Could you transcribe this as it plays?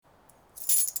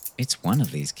It's one of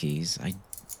these keys. I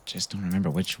just don't remember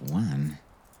which one,"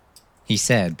 he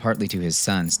said, partly to his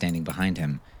son standing behind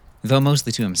him, though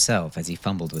mostly to himself as he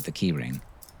fumbled with the keyring.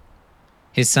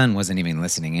 His son wasn't even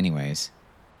listening anyways.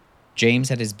 James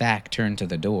had his back turned to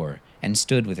the door and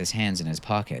stood with his hands in his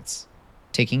pockets,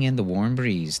 taking in the warm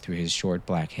breeze through his short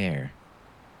black hair.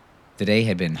 The day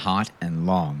had been hot and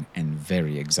long and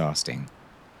very exhausting.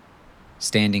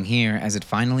 Standing here as it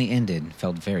finally ended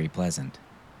felt very pleasant.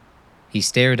 He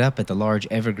stared up at the large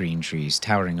evergreen trees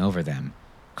towering over them,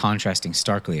 contrasting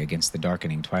starkly against the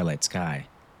darkening twilight sky.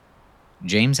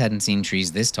 James hadn't seen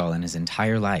trees this tall in his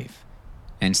entire life,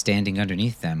 and standing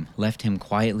underneath them left him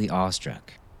quietly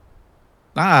awestruck.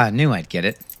 "Ah, knew I'd get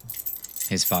it,"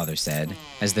 his father said,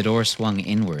 as the door swung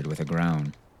inward with a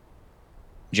groan.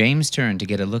 James turned to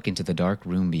get a look into the dark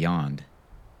room beyond.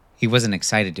 He wasn't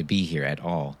excited to be here at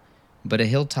all, but a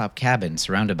hilltop cabin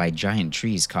surrounded by giant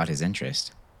trees caught his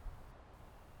interest.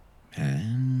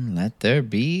 "And let there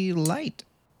be light,"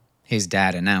 his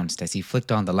dad announced as he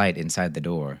flicked on the light inside the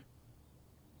door.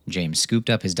 James scooped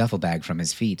up his duffel bag from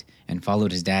his feet and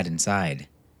followed his dad inside.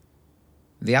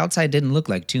 The outside didn't look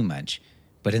like too much,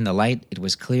 but in the light it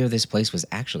was clear this place was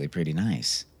actually pretty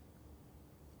nice.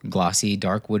 Glossy,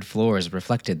 dark wood floors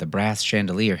reflected the brass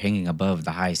chandelier hanging above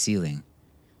the high ceiling.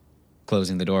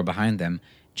 Closing the door behind them,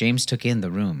 James took in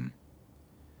the room.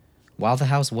 While the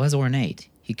house was ornate,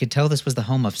 he could tell this was the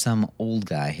home of some old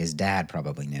guy his dad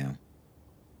probably knew.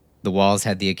 The walls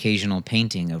had the occasional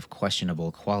painting of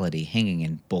questionable quality hanging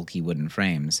in bulky wooden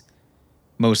frames,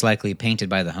 most likely painted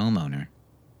by the homeowner.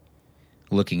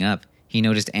 Looking up, he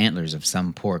noticed antlers of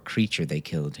some poor creature they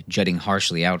killed jutting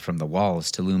harshly out from the walls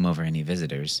to loom over any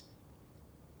visitors.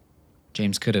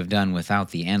 James could have done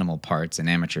without the animal parts and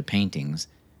amateur paintings,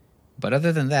 but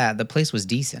other than that, the place was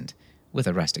decent, with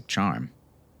a rustic charm.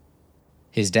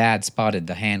 His dad spotted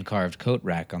the hand-carved coat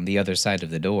rack on the other side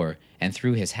of the door and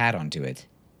threw his hat onto it,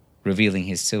 revealing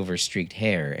his silver-streaked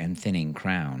hair and thinning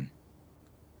crown.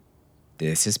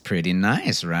 "This is pretty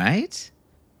nice, right?"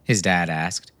 his dad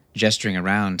asked, gesturing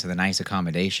around to the nice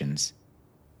accommodations.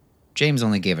 James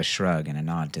only gave a shrug and a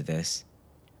nod to this.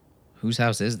 "Whose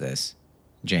house is this?"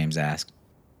 James asked.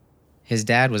 His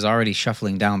dad was already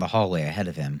shuffling down the hallway ahead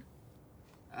of him.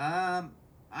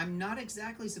 I'm not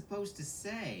exactly supposed to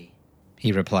say,"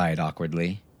 he replied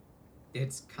awkwardly.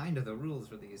 "It's kind of the rules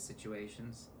for these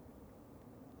situations."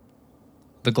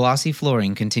 The glossy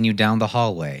flooring continued down the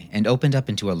hallway and opened up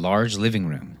into a large living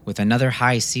room with another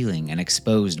high ceiling and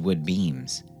exposed wood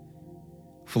beams.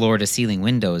 Floor-to-ceiling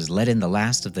windows let in the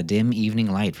last of the dim evening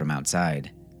light from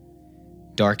outside.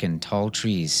 Darkened tall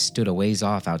trees stood a ways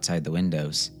off outside the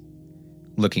windows.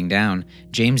 Looking down,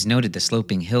 James noted the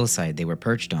sloping hillside they were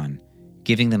perched on,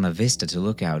 giving them a vista to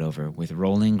look out over with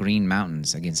rolling green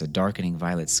mountains against a darkening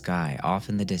violet sky off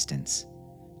in the distance.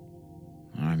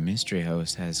 "Our mystery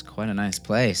host has quite a nice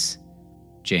place,"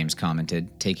 James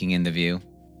commented, taking in the view.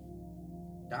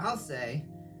 "I'll say.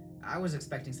 I was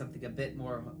expecting something a bit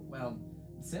more,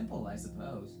 simple, I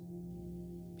suppose."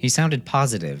 He sounded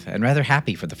positive and rather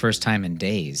happy for the first time in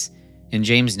days, and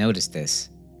James noticed this.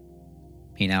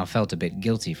 He now felt a bit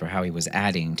guilty for how he was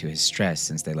adding to his stress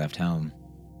since they left home.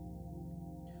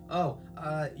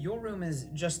 Your room is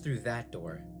just through that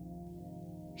door."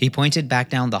 He pointed back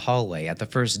down the hallway at the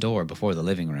first door before the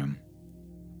living room.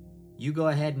 "You go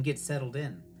ahead and get settled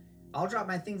in. I'll drop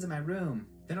my things in my room,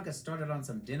 then I'll get started on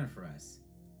some dinner for us.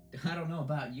 I don't know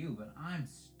about you, but I'm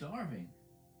starving."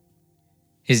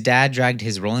 His dad dragged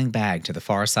his rolling bag to the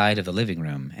far side of the living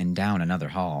room and down another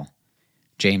hall.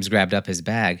 James grabbed up his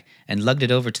bag and lugged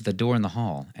it over to the door in the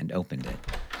hall and opened it.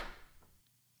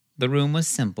 The room was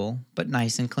simple, but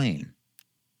nice and clean.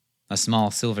 A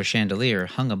small silver chandelier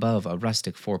hung above a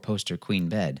rustic four-poster queen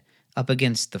bed, up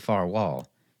against the far wall,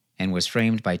 and was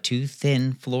framed by two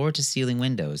thin floor-to-ceiling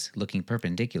windows looking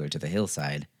perpendicular to the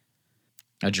hillside.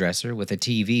 A dresser with a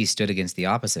TV stood against the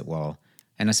opposite wall,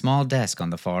 and a small desk on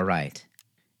the far right.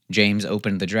 James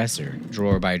opened the dresser,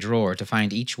 drawer by drawer, to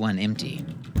find each one empty.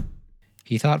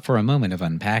 He thought for a moment of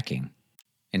unpacking.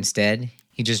 Instead,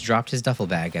 he just dropped his duffel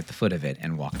bag at the foot of it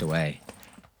and walked away.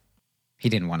 He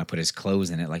didn't want to put his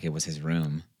clothes in it like it was his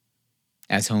room.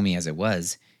 As homey as it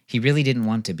was, he really didn't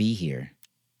want to be here.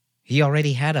 He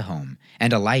already had a home,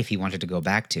 and a life he wanted to go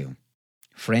back to.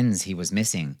 Friends he was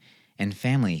missing, and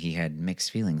family he had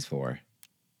mixed feelings for.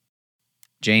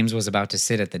 James was about to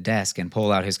sit at the desk and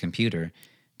pull out his computer,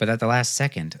 but at the last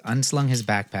second unslung his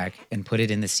backpack and put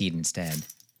it in the seat instead.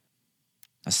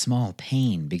 A small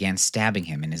pain began stabbing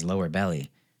him in his lower belly,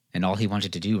 and all he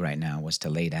wanted to do right now was to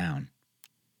lay down.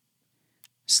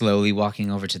 Slowly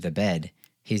walking over to the bed,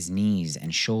 his knees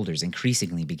and shoulders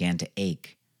increasingly began to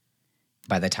ache.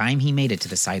 By the time he made it to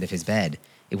the side of his bed,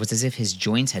 it was as if his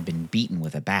joints had been beaten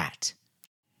with a bat.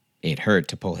 It hurt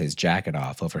to pull his jacket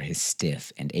off over his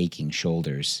stiff and aching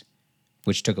shoulders,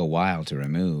 which took a while to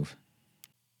remove.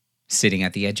 Sitting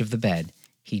at the edge of the bed,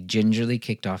 he gingerly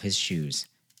kicked off his shoes,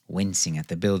 wincing at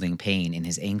the building pain in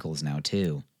his ankles now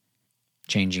too.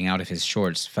 Changing out of his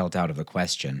shorts felt out of the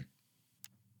question.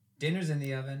 Dinner's in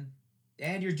the oven,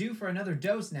 and you're due for another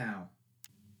dose now,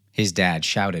 his dad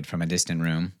shouted from a distant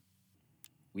room.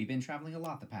 We've been traveling a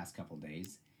lot the past couple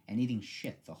days, and eating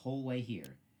shit the whole way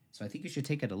here, so I think you should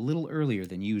take it a little earlier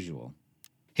than usual.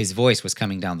 His voice was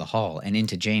coming down the hall and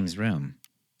into James' room.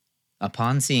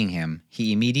 Upon seeing him,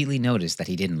 he immediately noticed that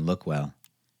he didn't look well.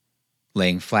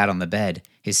 Laying flat on the bed,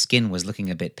 his skin was looking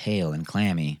a bit pale and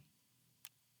clammy.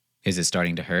 Is it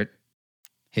starting to hurt?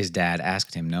 His dad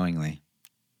asked him knowingly.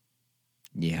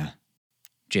 Yeah,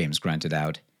 James grunted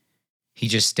out. He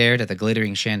just stared at the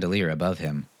glittering chandelier above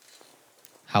him.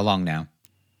 How long now?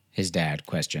 His dad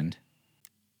questioned.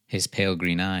 His pale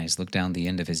green eyes looked down the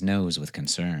end of his nose with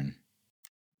concern.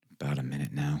 About a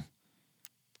minute now.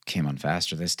 Came on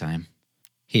faster this time,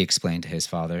 he explained to his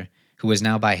father, who was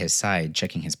now by his side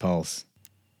checking his pulse.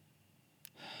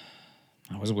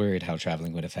 I was worried how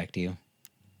traveling would affect you,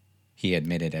 he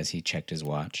admitted as he checked his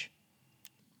watch.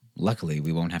 Luckily,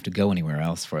 we won't have to go anywhere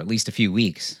else for at least a few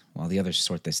weeks while the others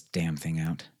sort this damn thing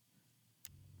out.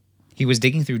 He was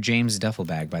digging through James' duffel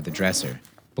bag by the dresser,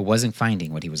 but wasn't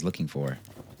finding what he was looking for.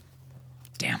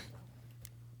 Damn.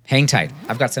 Hang tight,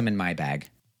 I've got some in my bag.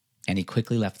 And he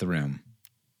quickly left the room.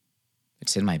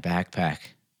 It's in my backpack.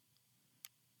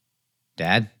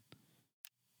 Dad?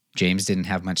 James didn't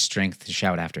have much strength to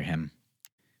shout after him.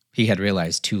 He had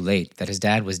realized too late that his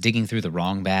dad was digging through the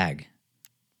wrong bag.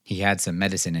 He had some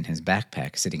medicine in his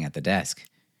backpack sitting at the desk,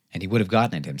 and he would have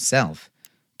gotten it himself,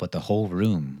 but the whole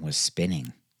room was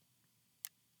spinning.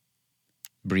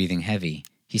 Breathing heavy,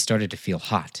 he started to feel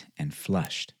hot and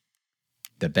flushed.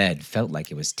 The bed felt like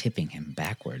it was tipping him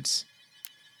backwards.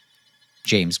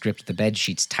 James gripped the bed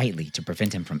sheets tightly to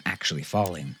prevent him from actually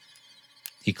falling.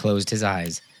 He closed his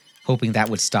eyes, hoping that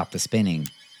would stop the spinning.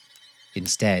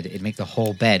 Instead, it'd make the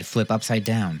whole bed flip upside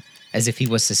down, as if he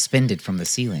was suspended from the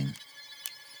ceiling.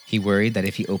 He worried that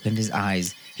if he opened his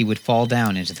eyes, he would fall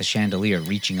down into the chandelier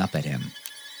reaching up at him.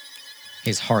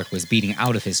 His heart was beating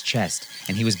out of his chest,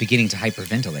 and he was beginning to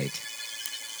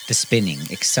hyperventilate. The spinning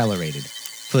accelerated,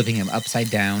 flipping him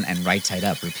upside down and right side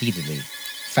up repeatedly,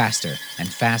 faster and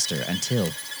faster until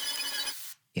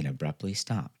it abruptly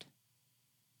stopped.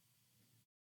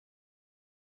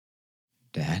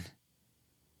 Dad?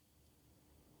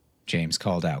 James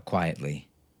called out quietly.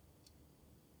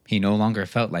 He no longer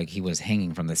felt like he was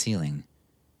hanging from the ceiling.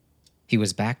 He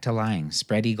was back to lying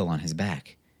spread eagle on his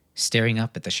back, staring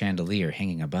up at the chandelier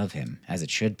hanging above him, as it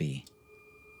should be.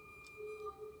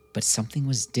 But something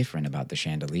was different about the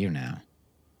chandelier now.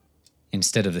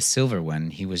 Instead of the silver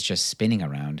one he was just spinning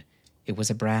around, it was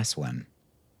a brass one.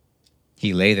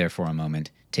 He lay there for a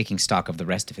moment, taking stock of the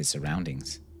rest of his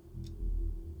surroundings.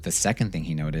 The second thing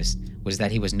he noticed was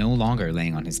that he was no longer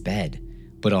laying on his bed,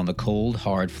 but on the cold,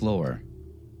 hard floor.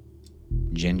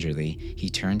 Gingerly, he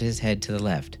turned his head to the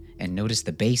left and noticed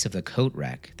the base of the coat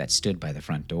rack that stood by the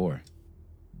front door.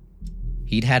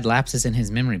 He'd had lapses in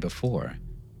his memory before,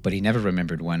 but he never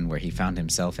remembered one where he found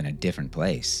himself in a different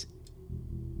place.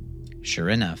 Sure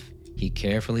enough, he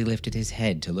carefully lifted his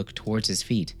head to look towards his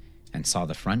feet and saw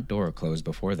the front door close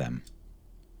before them.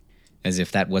 As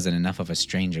if that wasn't enough of a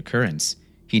strange occurrence,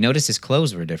 he noticed his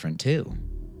clothes were different too.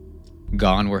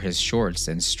 Gone were his shorts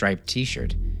and striped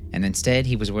t-shirt, and instead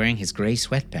he was wearing his gray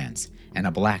sweatpants and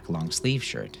a black long-sleeve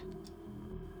shirt.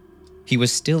 He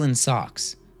was still in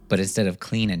socks, but instead of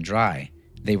clean and dry,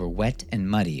 they were wet and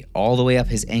muddy all the way up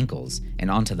his ankles and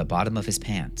onto the bottom of his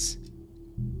pants.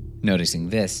 Noticing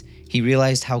this, he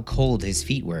realized how cold his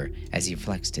feet were as he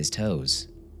flexed his toes.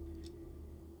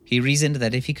 He reasoned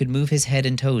that if he could move his head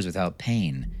and toes without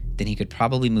pain, then he could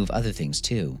probably move other things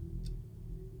too.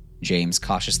 James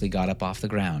cautiously got up off the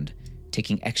ground,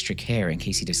 taking extra care in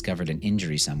case he discovered an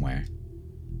injury somewhere.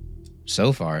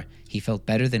 So far, he felt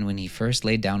better than when he first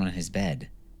laid down on his bed,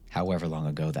 however long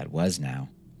ago that was now.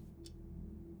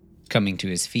 Coming to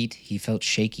his feet, he felt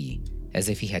shaky, as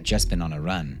if he had just been on a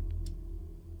run.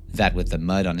 That with the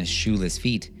mud on his shoeless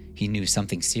feet, he knew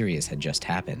something serious had just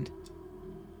happened.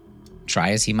 Try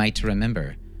as he might to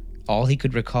remember, all he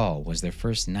could recall was their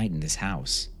first night in this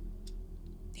house.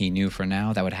 He knew for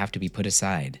now that would have to be put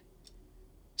aside.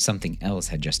 Something else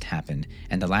had just happened,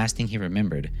 and the last thing he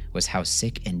remembered was how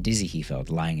sick and dizzy he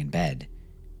felt lying in bed.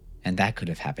 And that could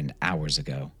have happened hours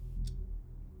ago.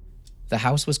 The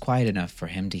house was quiet enough for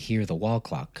him to hear the wall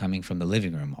clock coming from the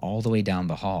living room all the way down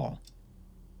the hall.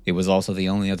 It was also the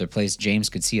only other place James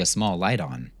could see a small light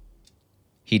on.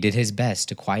 He did his best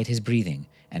to quiet his breathing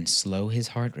and slow his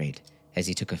heart rate as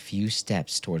he took a few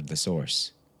steps toward the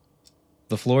source.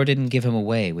 The floor didn't give him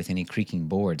away with any creaking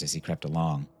boards as he crept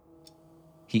along.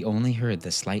 He only heard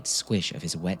the slight squish of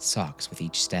his wet socks with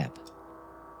each step.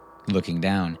 Looking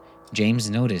down, James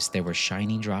noticed there were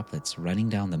shiny droplets running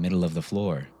down the middle of the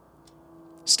floor.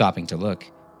 Stopping to look,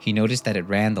 he noticed that it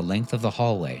ran the length of the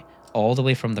hallway, all the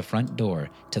way from the front door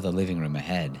to the living room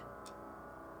ahead.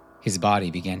 His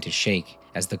body began to shake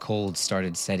as the cold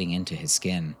started setting into his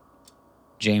skin.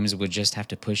 James would just have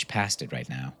to push past it right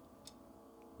now.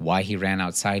 Why he ran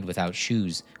outside without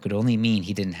shoes could only mean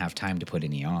he didn't have time to put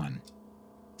any on.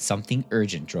 Something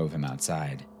urgent drove him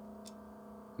outside.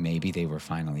 Maybe they were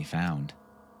finally found.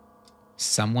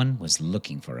 Someone was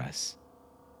looking for us.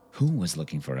 Who was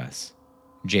looking for us?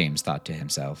 James thought to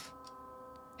himself.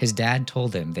 His dad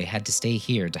told him they had to stay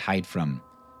here to hide from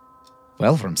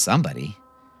somebody.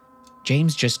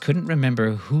 James just couldn't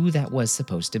remember who that was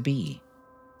supposed to be.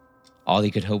 All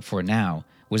he could hope for now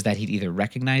was that he'd either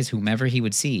recognize whomever he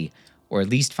would see, or at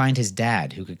least find his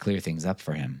dad who could clear things up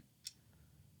for him.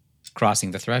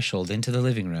 Crossing the threshold into the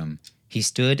living room, he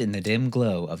stood in the dim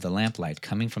glow of the lamplight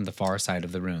coming from the far side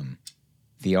of the room.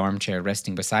 The armchair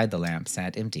resting beside the lamp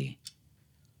sat empty.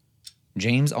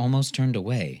 James almost turned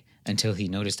away until he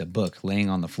noticed a book laying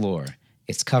on the floor,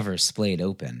 its cover splayed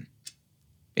open.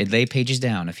 It lay pages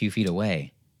down a few feet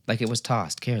away, like it was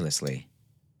tossed carelessly.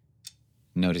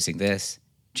 Noticing this,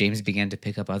 James began to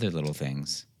pick up other little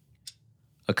things.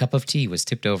 A cup of tea was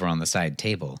tipped over on the side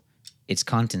table, its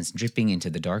contents dripping into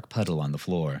the dark puddle on the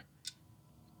floor.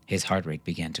 His heart rate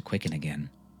began to quicken again.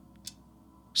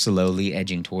 Slowly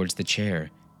edging towards the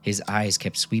chair, his eyes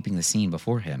kept sweeping the scene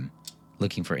before him,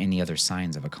 looking for any other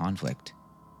signs of a conflict.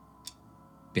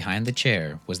 Behind the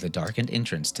chair was the darkened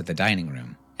entrance to the dining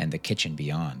room and the kitchen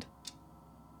beyond.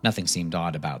 Nothing seemed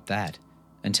odd about that,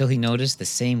 until he noticed the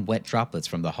same wet droplets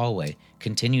from the hallway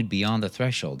continued beyond the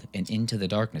threshold and into the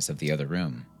darkness of the other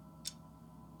room.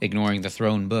 Ignoring the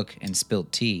thrown book and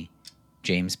spilt tea,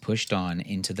 James pushed on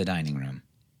into the dining room.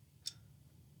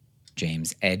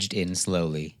 James edged in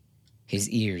slowly, his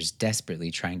ears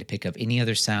desperately trying to pick up any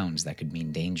other sounds that could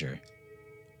mean danger.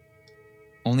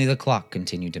 Only the clock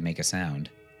continued to make a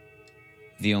sound.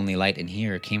 The only light in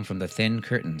here came from the thin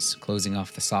curtains closing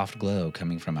off the soft glow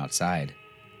coming from outside.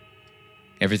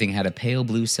 Everything had a pale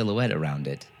blue silhouette around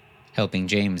it, helping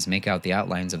James make out the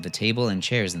outlines of the table and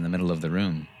chairs in the middle of the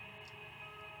room.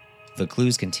 The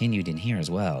clues continued in here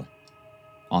as well.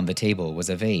 On the table was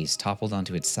a vase toppled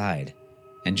onto its side,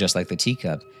 and just like the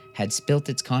teacup, had spilt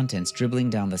its contents dribbling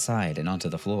down the side and onto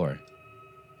the floor.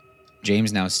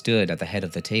 James now stood at the head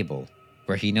of the table,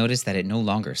 where he noticed that it no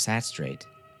longer sat straight.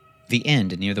 The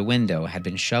end near the window had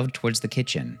been shoved towards the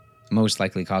kitchen, most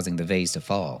likely causing the vase to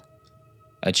fall.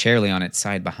 A chair lay on its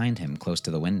side behind him, close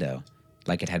to the window,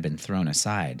 like it had been thrown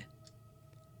aside.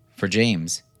 For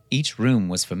James, each room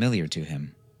was familiar to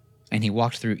him, and he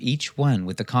walked through each one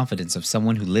with the confidence of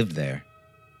someone who lived there.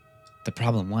 The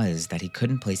problem was that he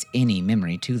couldn't place any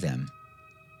memory to them.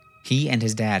 He and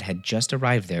his dad had just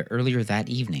arrived there earlier that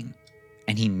evening,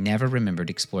 and he never remembered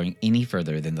exploring any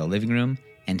further than the living room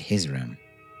and his room.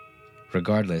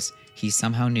 Regardless, he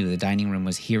somehow knew the dining room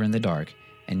was here in the dark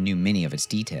and knew many of its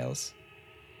details.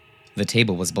 The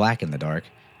table was black in the dark,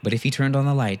 but if he turned on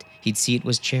the light, he'd see it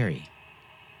was cherry.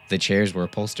 The chairs were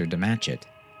upholstered to match it.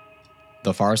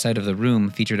 The far side of the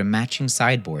room featured a matching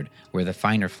sideboard where the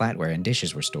finer flatware and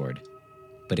dishes were stored,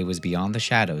 but it was beyond the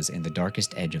shadows in the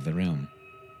darkest edge of the room.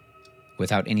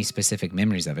 Without any specific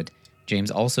memories of it,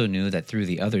 James also knew that through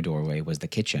the other doorway was the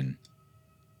kitchen.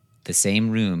 The same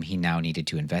room he now needed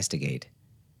to investigate.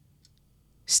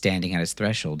 Standing at its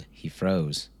threshold, he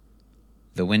froze.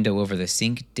 The window over the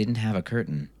sink didn't have a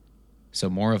curtain, so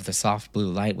more of the soft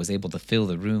blue light was able to fill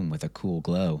the room with a cool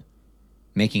glow,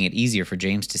 making it easier for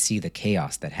James to see the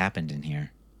chaos that happened in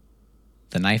here.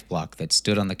 The knife block that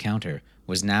stood on the counter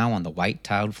was now on the white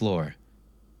tiled floor,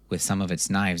 with some of its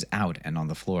knives out and on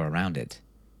the floor around it.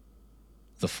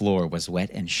 The floor was wet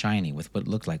and shiny with what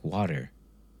looked like water.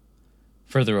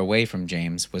 Further away from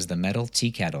James was the metal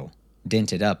tea kettle,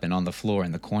 dented up and on the floor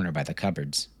in the corner by the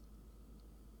cupboards.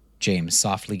 James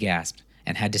softly gasped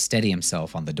and had to steady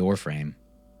himself on the doorframe.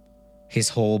 His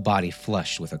whole body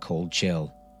flushed with a cold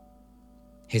chill.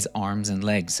 His arms and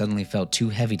legs suddenly felt too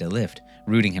heavy to lift,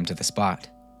 rooting him to the spot.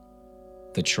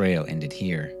 The trail ended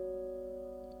here.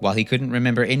 While he couldn't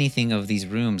remember anything of these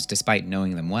rooms despite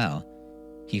knowing them well,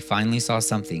 he finally saw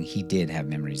something he did have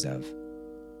memories of.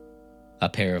 A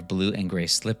pair of blue and gray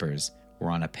slippers were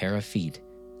on a pair of feet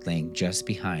laying just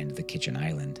behind the kitchen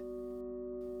island.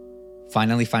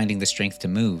 Finally finding the strength to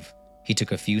move, he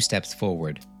took a few steps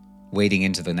forward, wading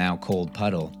into the now cold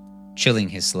puddle, chilling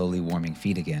his slowly warming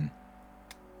feet again.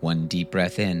 One deep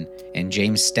breath in, and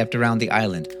James stepped around the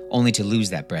island, only to lose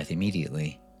that breath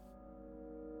immediately.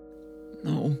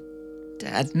 "No,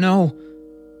 Dad, no,"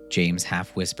 James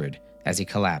half whispered as he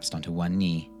collapsed onto one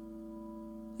knee.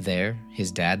 There,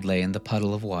 his dad lay in the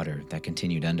puddle of water that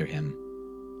continued under him.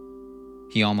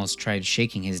 He almost tried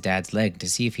shaking his dad's leg to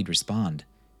see if he'd respond,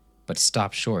 but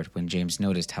stopped short when James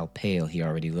noticed how pale he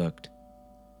already looked.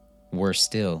 Worse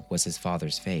still was his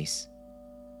father's face.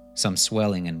 Some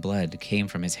swelling and blood came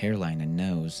from his hairline and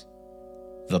nose.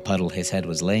 The puddle his head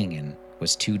was laying in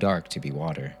was too dark to be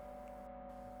water.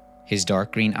 His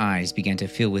dark green eyes began to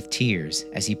fill with tears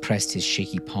as he pressed his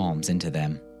shaky palms into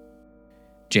them.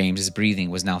 James's breathing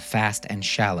was now fast and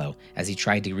shallow as he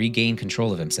tried to regain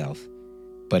control of himself,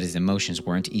 but his emotions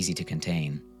weren't easy to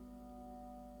contain.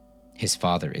 His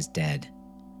father is dead,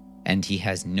 and he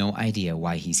has no idea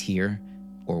why he's here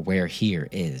or where here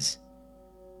is.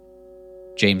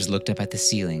 James looked up at the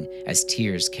ceiling as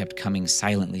tears kept coming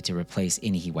silently to replace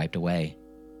any he wiped away.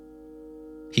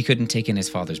 He couldn't take in his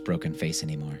father's broken face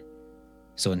anymore,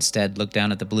 so instead looked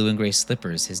down at the blue and gray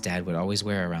slippers his dad would always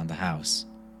wear around the house.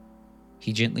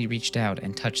 He gently reached out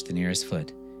and touched the nearest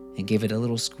foot and gave it a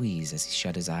little squeeze as he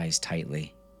shut his eyes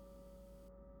tightly.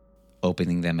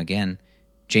 Opening them again,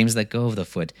 James let go of the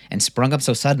foot and sprung up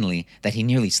so suddenly that he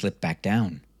nearly slipped back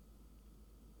down.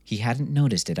 He hadn't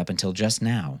noticed it up until just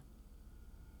now.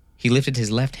 He lifted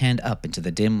his left hand up into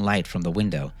the dim light from the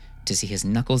window to see his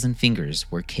knuckles and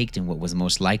fingers were caked in what was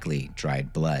most likely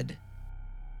dried blood.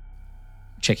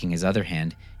 Checking his other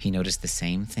hand, he noticed the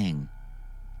same thing.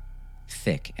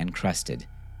 Thick and crusted,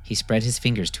 he spread his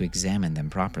fingers to examine them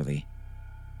properly.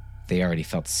 They already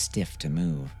felt stiff to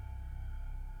move.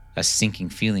 A sinking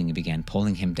feeling began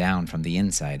pulling him down from the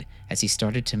inside as he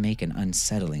started to make an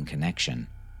unsettling connection.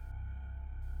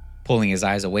 Pulling his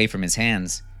eyes away from his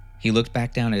hands, he looked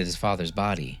back down at his father's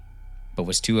body, but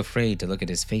was too afraid to look at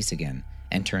his face again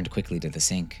and turned quickly to the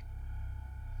sink.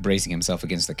 Bracing himself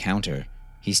against the counter,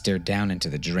 he stared down into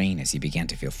the drain as he began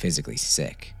to feel physically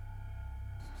sick.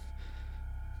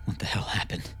 What the hell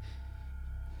happened?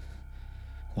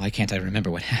 Why can't I remember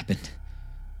what happened?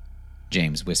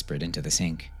 James whispered into the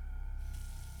sink.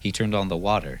 He turned on the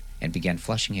water and began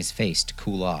flushing his face to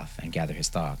cool off and gather his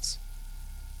thoughts.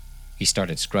 He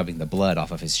started scrubbing the blood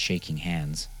off of his shaking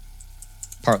hands,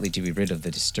 partly to be rid of the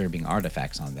disturbing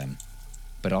artifacts on them,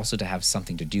 but also to have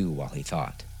something to do while he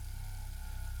thought.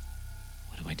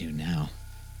 What do I do now?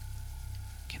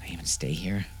 Can I even stay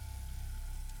here?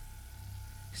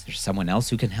 Is there someone else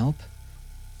who can help?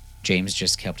 James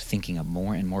just kept thinking of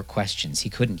more and more questions he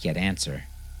couldn't yet answer.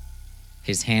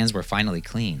 His hands were finally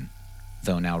clean,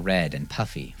 though now red and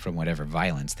puffy from whatever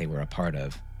violence they were a part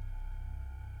of.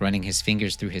 Running his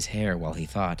fingers through his hair while he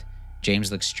thought,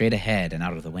 James looked straight ahead and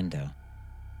out of the window.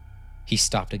 He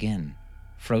stopped again,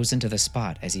 frozen to the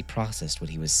spot as he processed what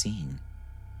he was seeing.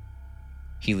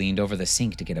 He leaned over the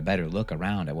sink to get a better look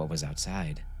around at what was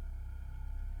outside.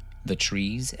 The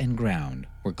trees and ground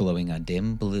were glowing a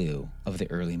dim blue of the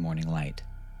early morning light.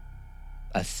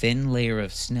 A thin layer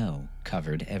of snow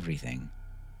covered everything.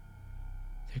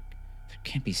 There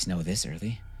can't be snow this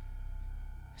early.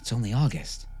 It's only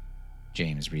August,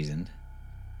 James reasoned.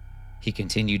 He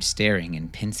continued staring in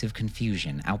pensive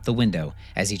confusion out the window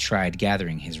as he tried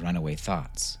gathering his runaway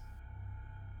thoughts.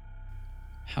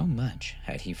 How much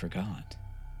had he forgot?